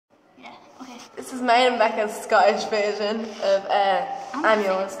This is mine and Becca's Scottish version of I'm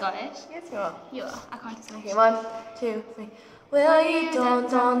Yours. Scottish. Yes, you are. You are. I can't say. Okay, 1, 2, 3. Well, you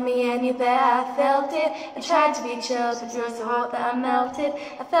dawned on me and you bet I felt it. I tried to be chill, but you're so hot that I melted.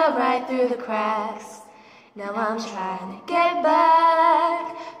 I fell right through the cracks. Now I'm trying to get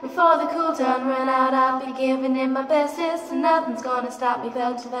back. Before the cool down run out, I'll be giving it my bestest. And nothing's gonna stop me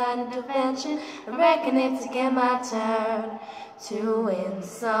but divine intervention. I reckon it's again my turn to win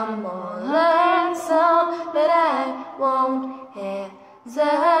some or learn some, but I won't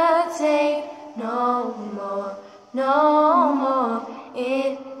hesitate no more, no more.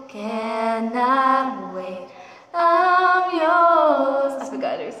 It cannot wait. I'm yours. I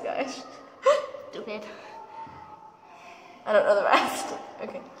forgot to do Scottish. Stupid. I don't know the rest.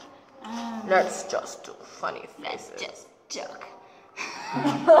 Okay. Let's just do funny faces. Let's just joke.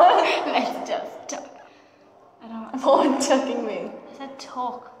 Let's just joke. I don't know. No chucking me. I said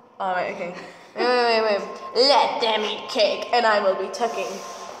talk. Alright, okay. Wait. Let them eat cake and I will be tucking.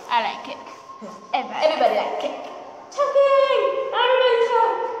 I like cake. Everybody like cake. Tucking! Everybody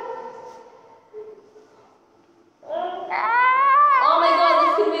tuck! Oh my god,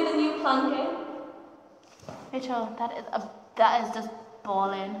 this could be the new planking. Rachel, that is just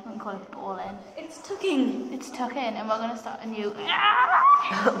balling. We can call it balling. It's tucking. It's tucking, and we're gonna start a new.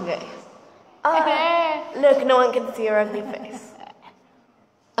 Okay. Look, no one can see your ugly face.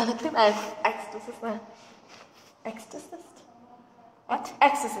 I look at my exorcist there. Exorcist? What?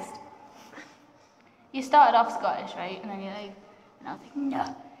 Exorcist. You started off Scottish, right? And then you're like, and I was like,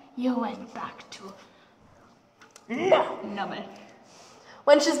 no. You went back to. No. Man.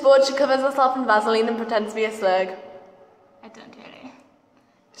 When she's bored, she covers herself in Vaseline and pretends to be a slug. I don't really.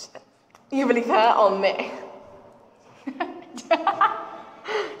 You believe her or me? You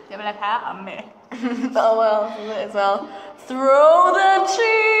believe her or me? Oh well, as well. Throw the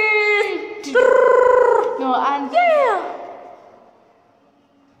cheese! No, and yeah!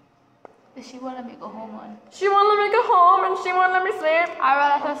 Does she want to me go home on? She won't let me go home and she won't let me sleep. I'd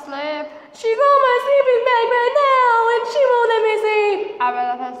rather her sleep. She's on my sleeping bag right now and she won't let me sleep. I'd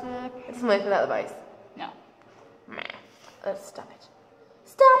rather her sleep. It's my without the voice. No. Let's stop it.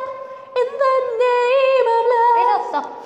 Stop in the name of love. Rachel, stop.